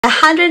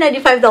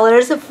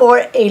$195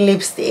 for a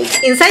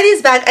lipstick. Inside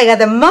this bag, I got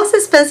the most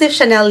expensive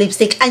Chanel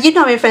lipstick, and you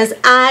know, my friends,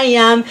 I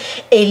am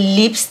a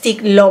lipstick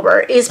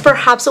lover. It's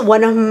perhaps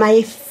one of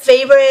my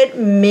favorite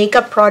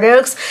makeup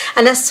products,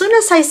 and as soon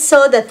as I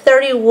saw the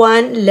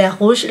 31 Le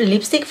Rouge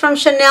lipstick from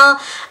Chanel,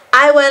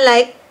 I went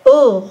like,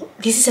 oh,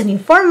 this is a new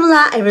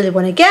formula, I really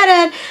want to get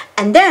it.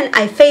 And then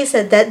I faced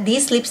it that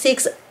these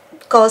lipsticks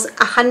cost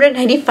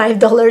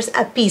 $195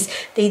 a piece.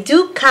 They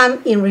do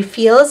come in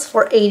refills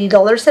for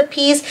 $80 a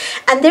piece,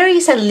 and there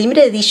is a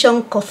limited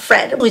edition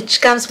coffret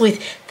which comes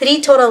with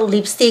 3 total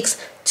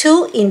lipsticks,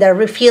 2 in the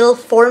refill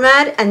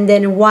format and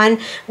then 1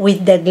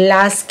 with the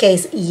glass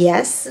case.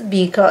 Yes,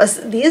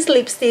 because these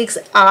lipsticks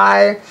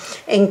are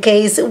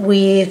encased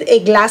with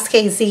a glass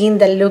casing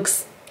that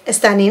looks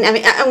stunning. I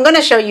mean, I'm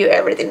gonna show you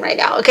everything right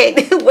now, okay?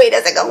 wait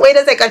a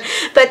second.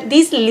 But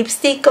this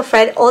lipstick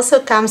coffret also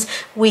comes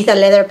with a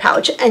leather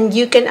pouch, and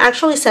you can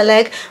actually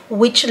select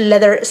which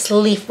leather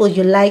sleeve will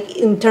you like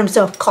in terms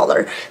of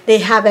color. They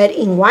have it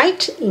in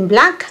white, in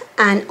black,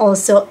 and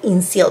also in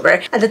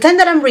silver. At the time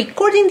that I'm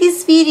recording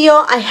this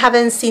video, I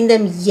haven't seen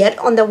them yet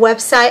on the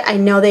website. I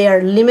know they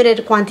are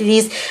limited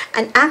quantities,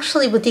 and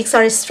actually boutiques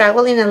are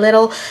struggling a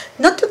little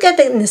not to get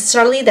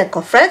necessarily the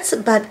coffrets,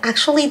 but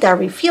actually the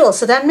refill.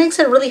 So that makes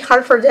it really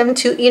hard for them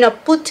to, you know,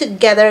 put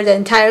together the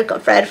entire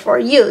coffret for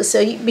you.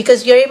 So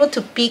because you're able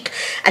to pick,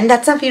 and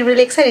that's something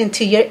really exciting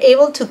too, you're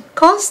able to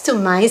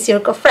customize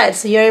your coffret.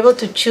 So you're able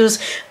to choose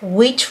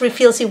which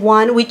refills you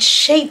want, which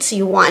shades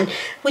you want,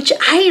 which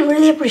I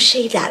really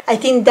appreciate that. I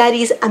think that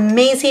is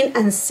amazing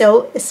and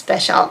so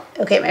special.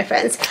 Okay, my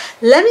friends,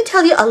 let me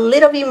tell you a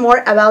little bit more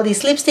about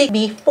this lipstick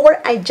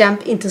before I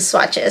jump into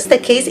swatches. The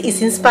case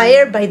is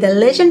inspired by the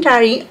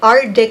legendary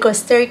Art Deco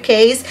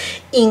staircase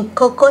in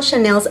Coco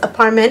Chanel's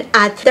apartment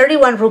at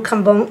 31 Rue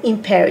Cambon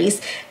in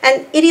Paris,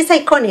 and it is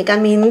iconic. I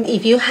mean,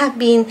 if you have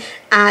been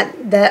at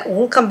the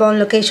Rue Cambon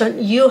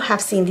location, you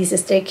have seen this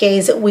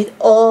staircase with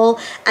all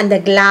and the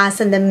glass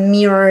and the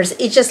mirrors.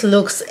 It just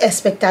looks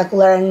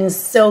spectacular and is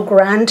so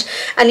grand.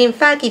 And in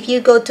fact, if you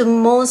go to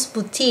most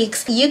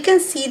boutiques, you can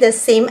see the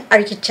same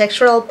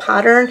architectural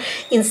pattern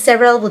in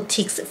several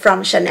boutiques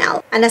from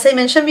Chanel. And as I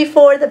mentioned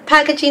before, the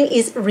packaging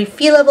is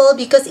refillable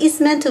because it's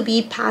meant to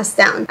be passed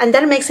down, and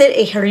that makes it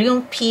a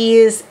heirloom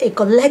piece, a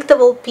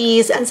collectible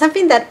piece, and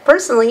something that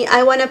personally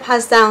I want to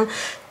pass down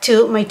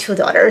to my 2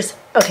 daughters.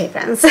 Okay,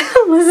 friends,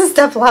 let's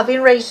stop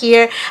laughing right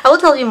here. I will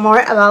tell you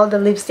more about the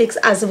lipsticks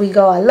as we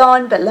go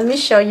along, but let me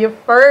show you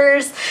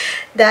first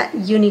the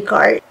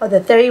Unicard of the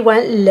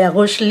 31 Le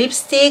Rouge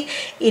lipstick.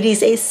 It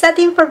is a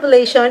satin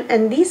formulation,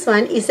 and this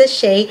one is the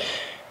shade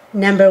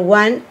number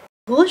 1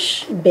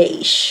 Rouge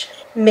Beige,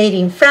 made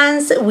in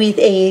France with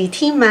a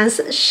 18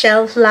 months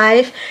shelf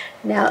life.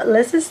 Now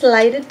let's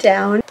slide it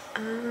down.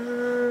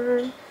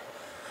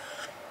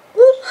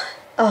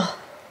 Oh,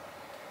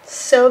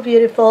 so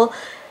beautiful.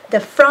 The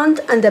front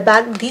and the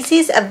back, this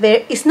is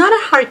it's not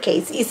a hard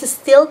case, it's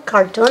still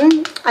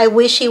carton. I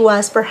wish it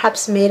was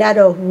perhaps made out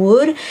of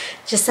wood,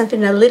 just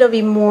something a little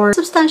bit more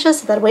substantial,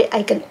 so that way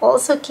I can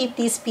also keep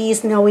this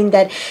piece knowing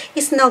that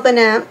it's not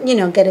gonna, you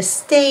know, get a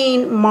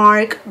stain,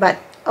 mark, but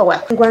oh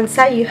well. On one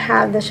side you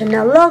have the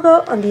Chanel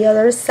logo, on the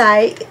other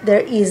side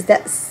there is the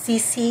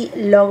CC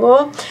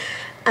logo,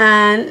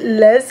 and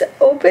let's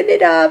open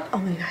it up. Oh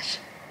my gosh,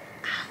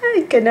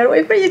 I cannot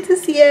wait for you to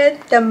see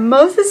it. The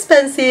most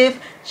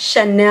expensive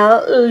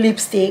Chanel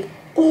lipstick.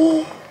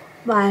 Oh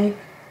my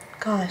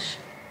gosh.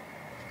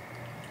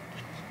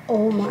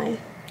 Oh my.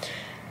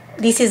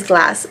 This is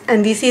glass,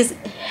 and this is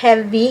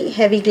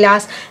heavy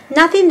glass.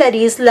 Nothing that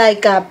is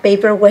like a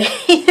paperweight.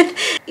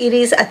 It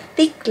is a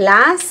thick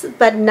glass,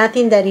 but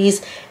nothing that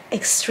is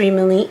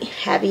extremely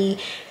heavy.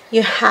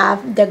 You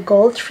have the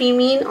gold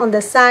trimming on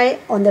the side,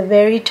 on the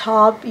very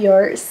top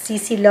your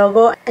CC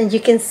logo, and you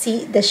can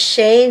see the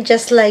shade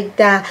just like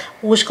the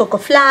Rouge Coco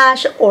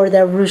Flash or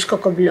the Rouge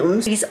Coco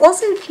Blooms. It is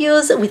also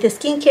infused with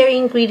skincare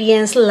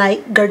ingredients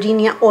like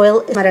gardenia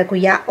oil,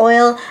 maracuya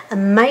oil,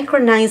 and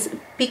micronized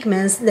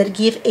pigments that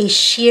give a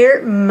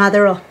sheer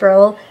mother of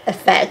pearl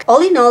effect.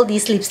 All in all,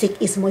 this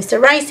lipstick is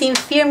moisturizing,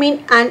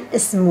 firming, and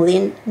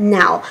smoothing.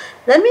 Now,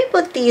 let me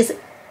put this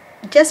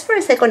just for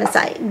a second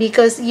aside,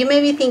 because you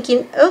may be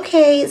thinking,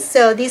 okay,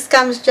 so this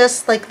comes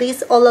just like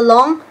this all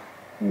along.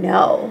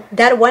 No,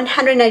 that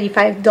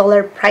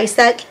 $195 price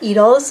tag, it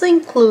also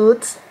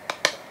includes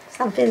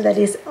something that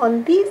is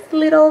on this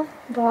little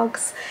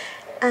box,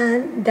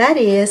 and that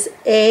is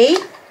a,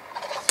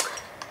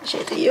 I'll show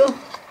it to you,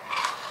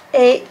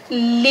 a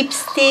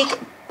lipstick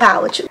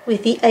pouch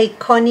with the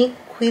iconic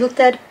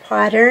quilted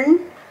pattern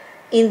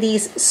in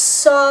this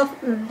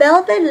soft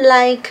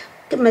velvet-like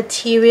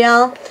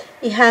material.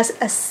 It has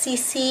a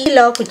CC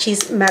lock, which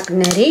is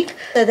magnetic,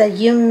 so that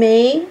you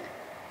may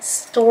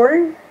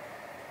store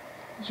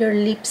your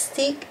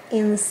lipstick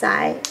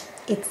inside.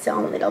 its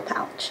own little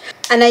pouch.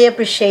 And I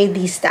appreciate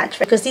this touch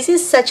because this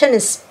is such a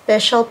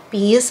special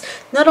piece,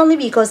 not only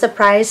because the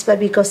price, but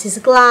because it's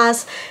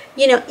glass.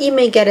 You know, it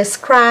may get a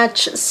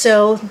scratch,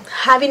 so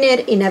having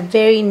it in a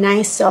very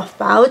nice soft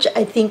pouch,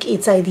 I think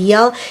it's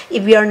ideal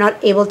if you are not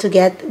able to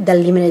get the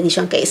limited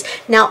edition case.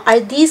 Now, are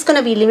these going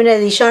to be limited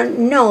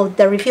edition? No,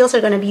 the refills are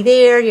going to be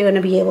there. You're going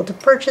to be able to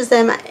purchase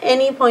them at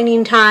any point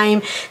in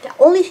time. The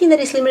only thing that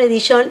is limited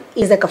edition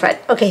is the coffret.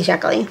 Okay,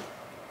 Jacqueline,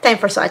 time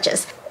for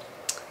swatches.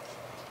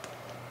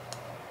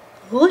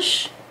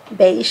 Rouge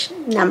Beige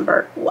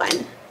number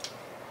 1.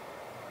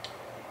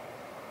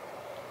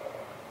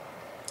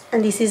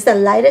 And this is the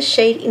lightest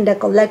shade in the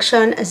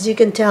collection. As you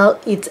can tell,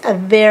 it's a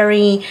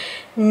very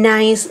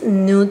nice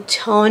nude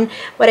tone.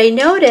 What I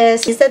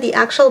noticed is that the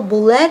actual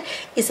bullet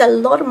is a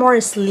lot more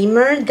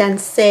slimmer than,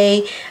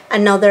 say,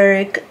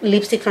 another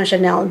lipstick from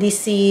Chanel.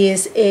 This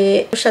is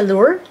a Rouge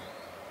Allure.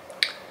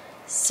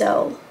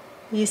 So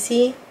you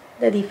see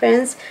the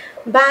difference,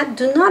 but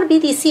do not be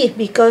deceived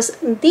because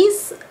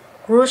this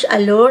Rouge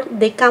Allure,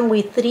 they come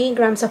with 3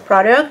 grams of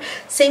product.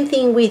 Same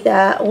thing with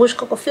the Rouge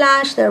Coco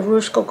Flash, the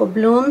Rouge Coco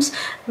Blooms,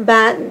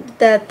 but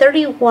the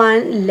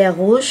 31 Le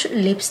Rouge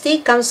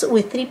lipstick comes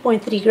with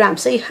 3.3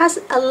 grams. So it has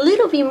a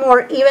little bit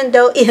more, even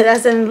though it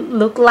doesn't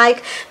look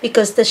like,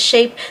 because the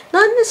shape,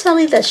 not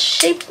necessarily the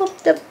shape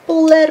of the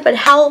bullet, but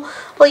how,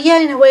 well, yeah,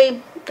 in a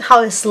way,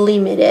 how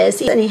slim it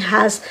is. And it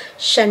has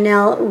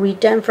Chanel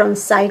written from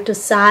side to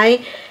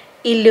side.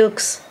 It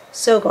looks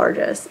so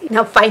gorgeous.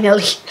 Now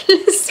finally,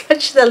 let's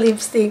swatch the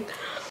lipstick.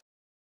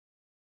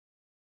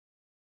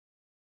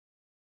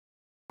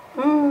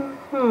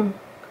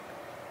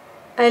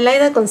 I like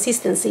the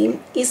consistency.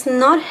 It's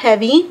not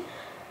heavy.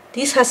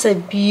 This has a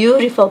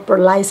beautiful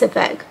pearlized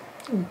effect.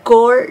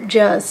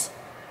 Gorgeous.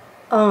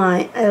 Oh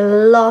my, I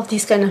love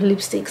these kind of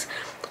lipsticks.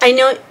 I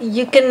know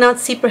you cannot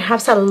see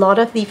perhaps a lot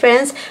of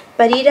difference,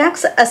 but it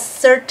adds a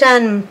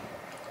certain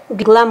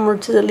glamour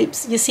to the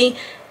lips. You see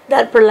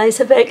that pearlized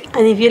effect,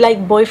 and if you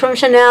like Boy from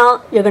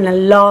Chanel, you're gonna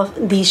love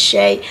this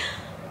shade.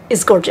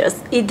 It's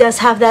gorgeous. It does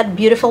have that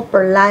beautiful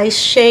pearlized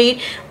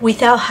shade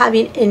without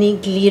having any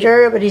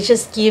glitter, but it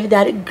just gives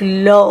that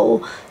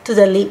glow to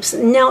the lips.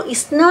 Now,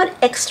 it's not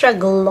extra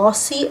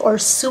glossy or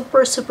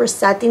super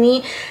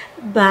satiny,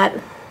 but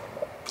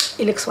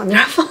it looks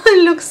wonderful.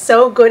 It looks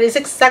so good. It's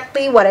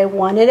exactly what I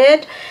wanted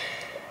it.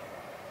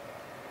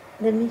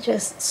 Let me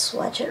just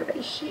swatch it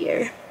right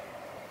here.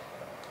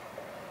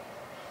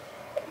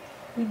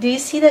 Do you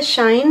see the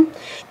shine?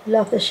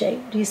 Love the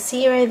shade. Do you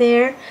see right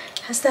there? It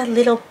has that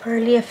little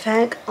pearly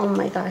effect. Oh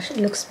my gosh, it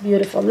looks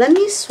beautiful. Let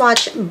me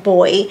swatch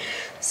Boy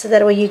so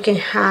that way you can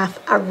have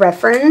a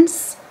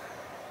reference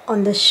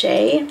on the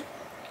shade.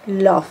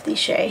 Love this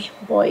shade.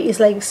 Boy is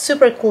like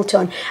super cool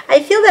tone.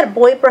 I feel that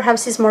Boy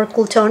perhaps is more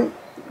cool tone.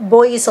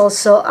 Boy is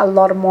also a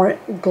lot more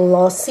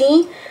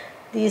glossy.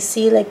 Do you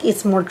see, like,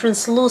 it's more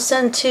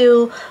translucent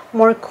too,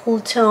 more cool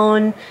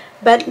tone,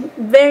 but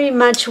very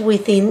much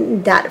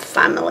within that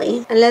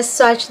family. And let's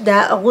swatch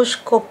the Rouge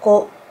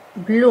Coco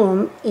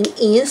Bloom in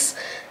Ease.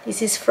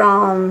 This is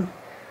from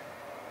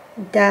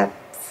the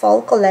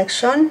fall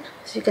collection.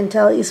 As you can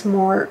tell, it's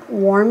more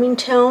warm in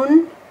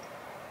tone.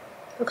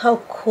 Look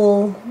how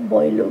cool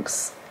Boy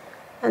looks.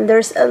 And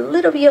there's a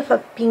little bit of a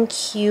pink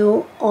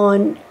hue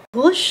on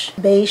Rouge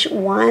Beige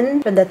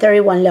 1 from the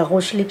 31 Le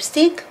Rouge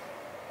lipstick.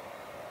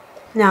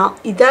 Now,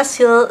 it does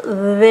feel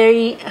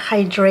very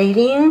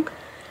hydrating,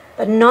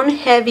 but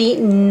non-heavy,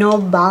 no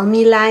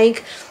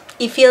balmy-like.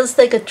 It feels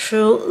like a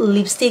true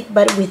lipstick,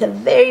 but with a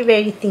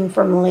very thin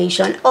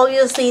formulation.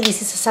 Obviously,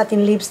 this is a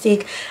satin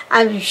lipstick.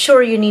 I'm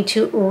sure you need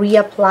to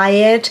reapply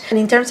it. And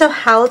in terms of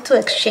how to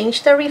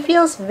exchange the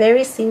refills,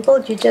 very simple.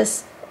 You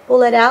just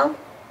pull it out,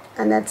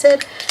 and that's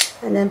it.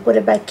 And then put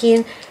it back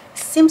in. It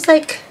seems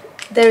like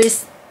there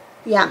is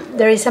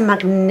a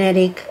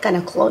magnetic kind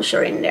of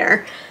closure in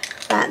there.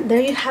 But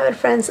there you have it,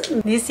 friends.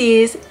 This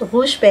is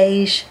Rouge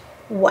Beige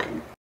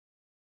 1.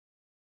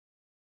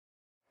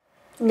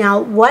 Now,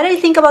 what I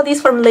think about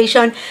this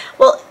formulation,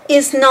 well,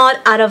 it's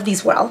not out of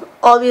this world.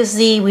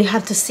 Obviously, we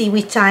have to see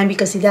with time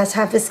because it does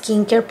have the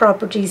skincare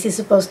properties. It's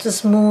supposed to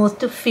smooth,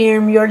 to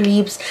firm your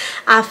lips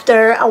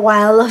after a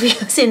while of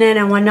using it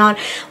and whatnot.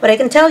 What I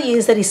can tell you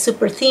is that it's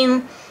super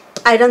thin.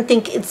 I don't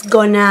think it's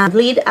gonna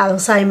bleed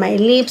outside my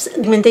lips.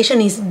 The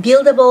pigmentation is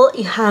buildable.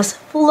 It has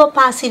full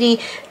opacity,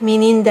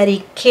 meaning that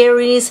it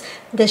carries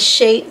the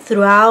shade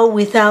throughout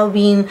without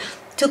being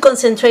too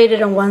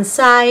concentrated on one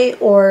side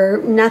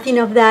or nothing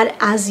of that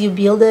as you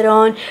build it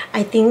on.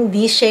 I think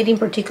this shade in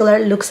particular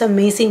looks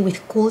amazing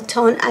with cool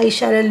tone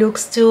eyeshadow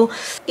looks too.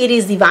 It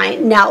is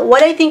divine. Now,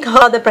 what I think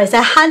about the price,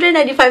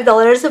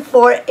 $195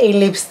 for a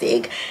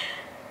lipstick.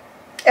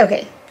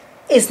 Okay.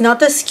 It's not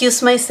to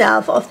excuse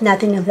myself of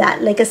nothing of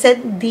that. Like I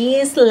said,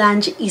 this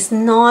lunch is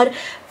not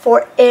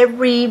for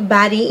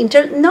everybody.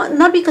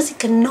 Not because it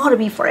cannot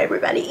be for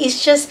everybody.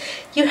 It's just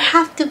you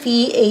have to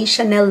be a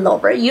Chanel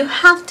lover. You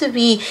have to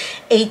be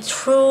a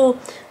true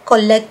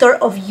collector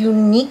of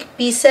unique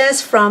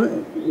pieces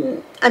from,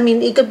 I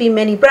mean, it could be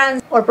many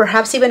brands or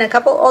perhaps even a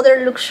couple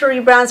other luxury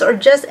brands or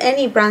just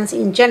any brands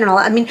in general.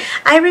 I mean,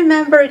 I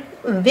remember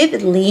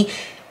vividly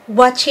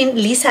watching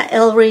Lisa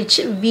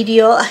Eldridge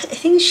video. I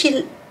think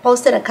she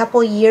posted a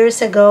couple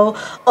years ago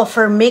of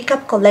her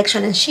makeup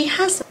collection, and she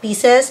has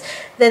pieces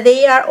that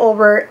they are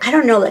over, I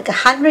don't know, like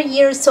 100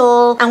 years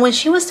old. And when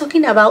she was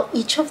talking about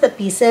each of the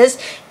pieces,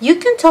 you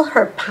can tell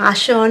her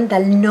passion, the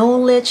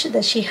knowledge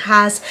that she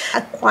has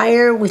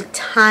acquired with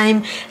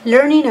time,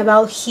 learning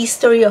about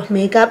history of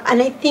makeup.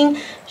 And I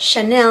think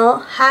Chanel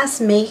has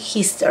made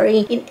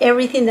history in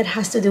everything that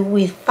has to do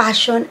with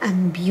fashion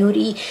and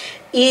beauty.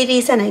 It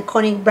is an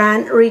iconic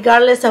brand,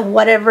 regardless of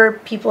whatever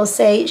people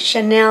say.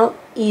 Chanel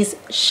is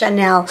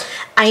Chanel.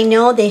 I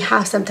know they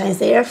have sometimes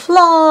their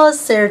flaws,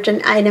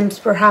 certain items,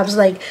 perhaps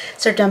like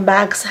certain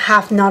bags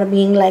have not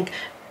been like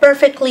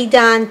perfectly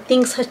done,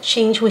 things have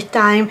changed with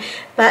time,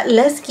 but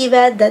let's give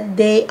it that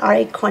they are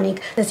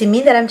iconic. Does it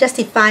mean that I'm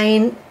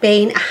justifying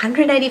paying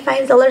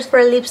 $195 for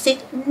a lipstick?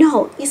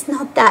 No, it's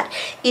not that.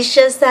 It's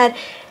just that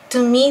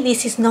to me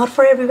this is not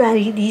for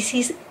everybody. This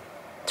is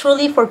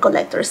truly for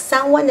collectors,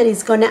 someone that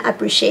is gonna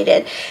appreciate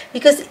it.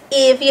 Because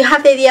if you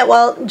have the idea,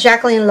 well,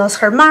 Jacqueline lost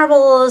her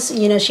marbles,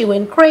 you know, she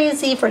went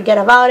crazy, forget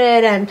about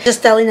it, and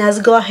just telling us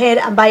go ahead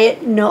and buy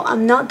it. No,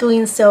 I'm not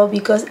doing so,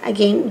 because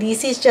again,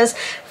 this is just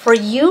for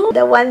you,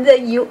 the one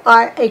that you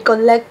are a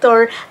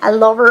collector, a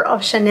lover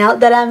of Chanel,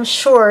 that I'm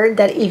sure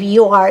that if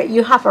you are,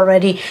 you have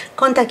already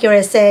contacted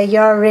your SA,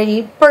 you're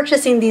already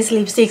purchasing these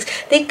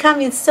lipsticks. They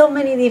come in so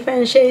many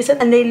different shades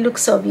and they look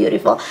so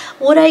beautiful.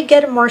 Would I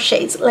get more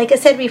shades? Like I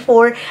said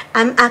before,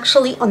 I'm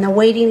actually on a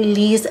waiting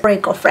list for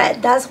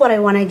REPHR. That's what I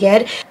want to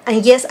get.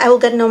 And yes, I will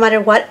get, no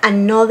matter what,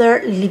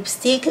 another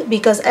lipstick,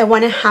 because I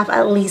want to have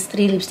at least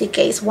 3 lipstick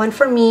cases. One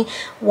for me,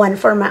 one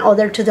for my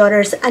other 2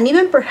 daughters, and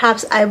even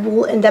perhaps I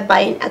will end up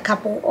buying a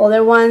couple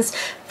other ones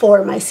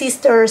for my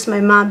sisters, my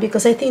mom,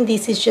 because I think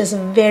this is just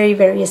very,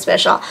 very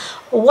special.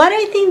 What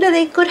I think that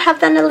they could have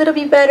done a little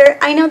bit better,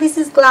 I know this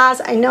is glass,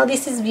 I know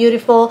this is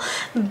beautiful,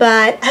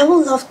 but I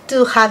would love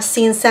to have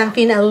seen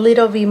something a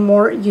little bit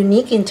more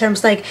unique in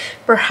terms, like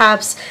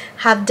perhaps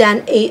have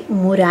done a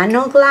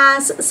Murano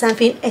glass,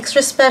 something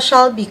extra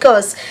special.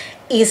 Because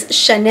is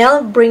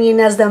Chanel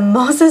bringing us the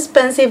most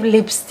expensive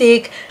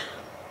lipstick?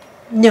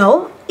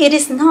 No, it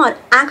is not.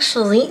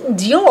 Actually,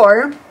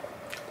 Dior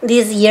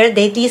this year,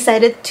 they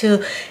decided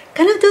to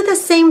kind of do the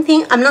same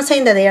thing. I'm not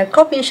saying that they are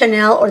copying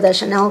Chanel or that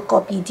Chanel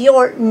copied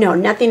Dior. No,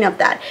 nothing of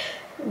that.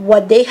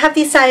 What they have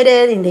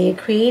decided in their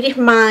creative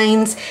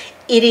minds,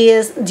 it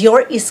is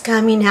Dior is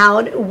coming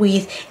out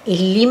with a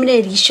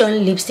limited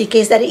edition lipstick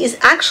case that is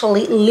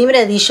actually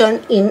limited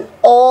edition in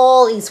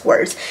all its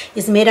words.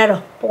 It's made out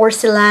of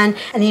porcelain,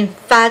 and in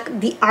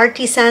fact the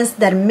artisans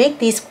that make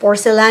this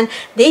porcelain,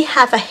 they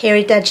have a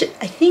heritage.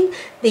 I think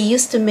they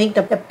used to make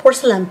the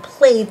porcelain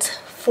plates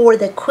for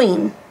the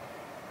queen.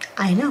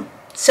 I know.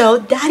 So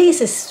that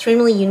is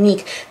extremely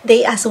unique.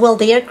 They as well,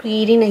 they are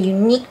creating a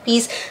unique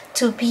piece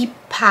to be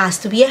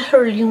passed, to be a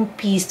heirloom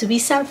piece, to be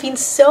something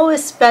so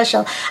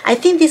special. I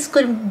think this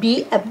could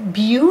be a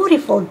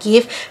beautiful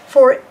gift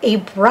for a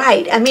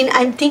bride. I mean,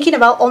 I'm thinking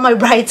about all my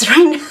brides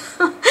right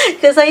now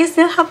because I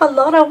still have a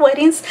lot of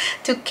weddings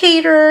to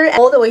cater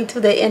all the way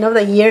to the end of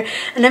the year,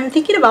 and I'm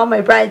thinking about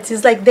my brides.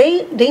 It's like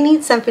they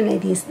need something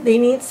like this. They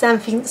need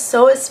something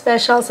so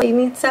special. So they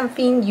need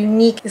something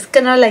unique. It's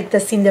kind of like the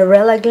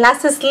Cinderella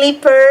glass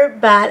slipper,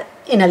 but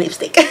in a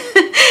lipstick.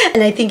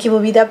 And I think it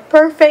will be the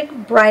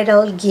perfect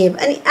bridal gift.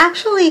 And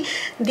actually,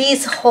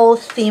 this whole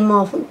theme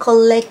of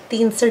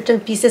collecting certain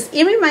pieces,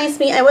 it reminds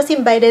me, I was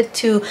invited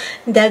to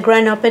the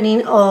grand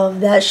opening of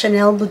the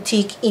Chanel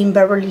boutique in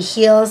Beverly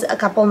Hills a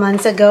couple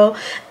months ago,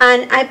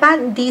 and I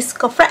bought this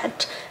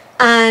coffret,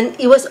 and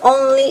it was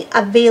only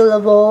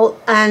available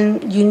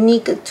and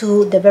unique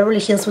to the Beverly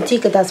Hills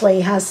boutique. That's why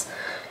it has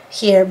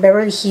here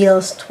Beverly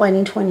Hills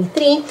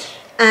 2023,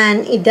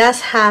 and it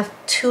does have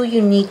 2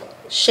 unique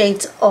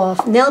shades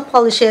of nail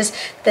polishes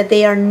that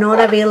they are not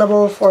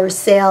available for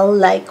sale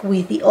like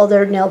with the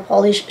other nail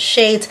polish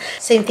shades.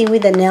 Same thing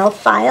with the nail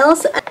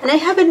files, and I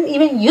haven't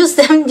even used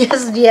them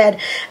just yet.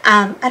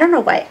 I don't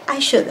know why.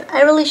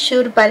 I really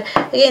should, but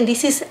again,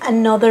 this is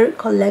another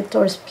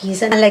collector's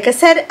piece, and like I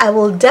said, I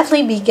will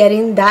definitely be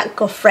getting that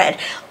coffret.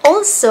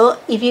 Also,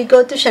 if you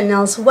go to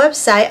Chanel's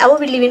website, I will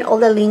be leaving all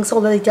the links, all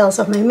the details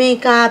of my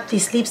makeup,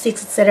 these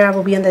lipsticks, etc.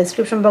 will be in the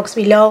description box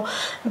below.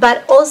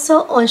 But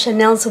also on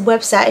Chanel's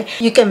website,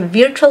 you can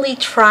virtually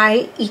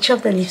try each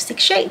of the lipstick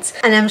shades,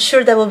 and I'm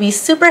sure that will be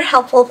super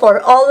helpful for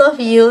all of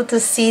you to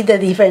see the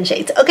different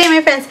shades. Okay,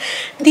 my friends,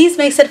 this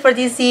makes it for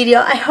this video.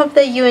 I hope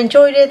that you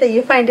enjoyed it, that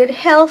you find it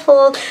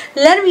helpful.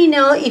 Let me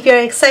know if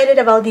you're excited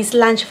about this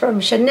launch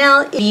from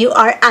Chanel, if you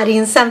are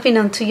adding something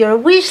onto your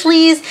wish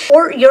list,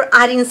 or you're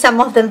adding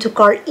some of them to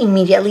cart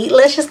immediately.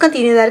 Let's just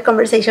continue that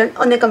conversation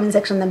on the comment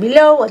section down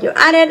below while you're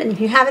at it. And if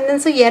you haven't done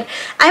so yet,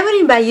 I would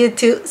invite you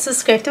to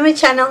subscribe to my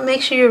channel.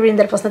 Make sure you ring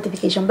that post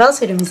notification bell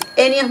so you don't miss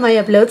any of my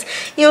uploads.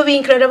 It would be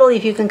incredible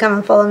if you can come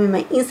and follow me on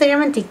my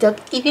Instagram and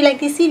TikTok. If you like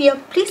this video,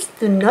 please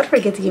do not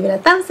forget to give it a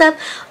thumbs up.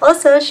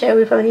 Also, share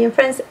with family and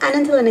friends. And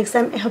until the next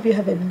time, I hope you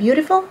have a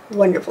beautiful,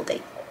 wonderful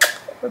day.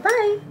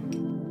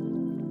 Bye-bye.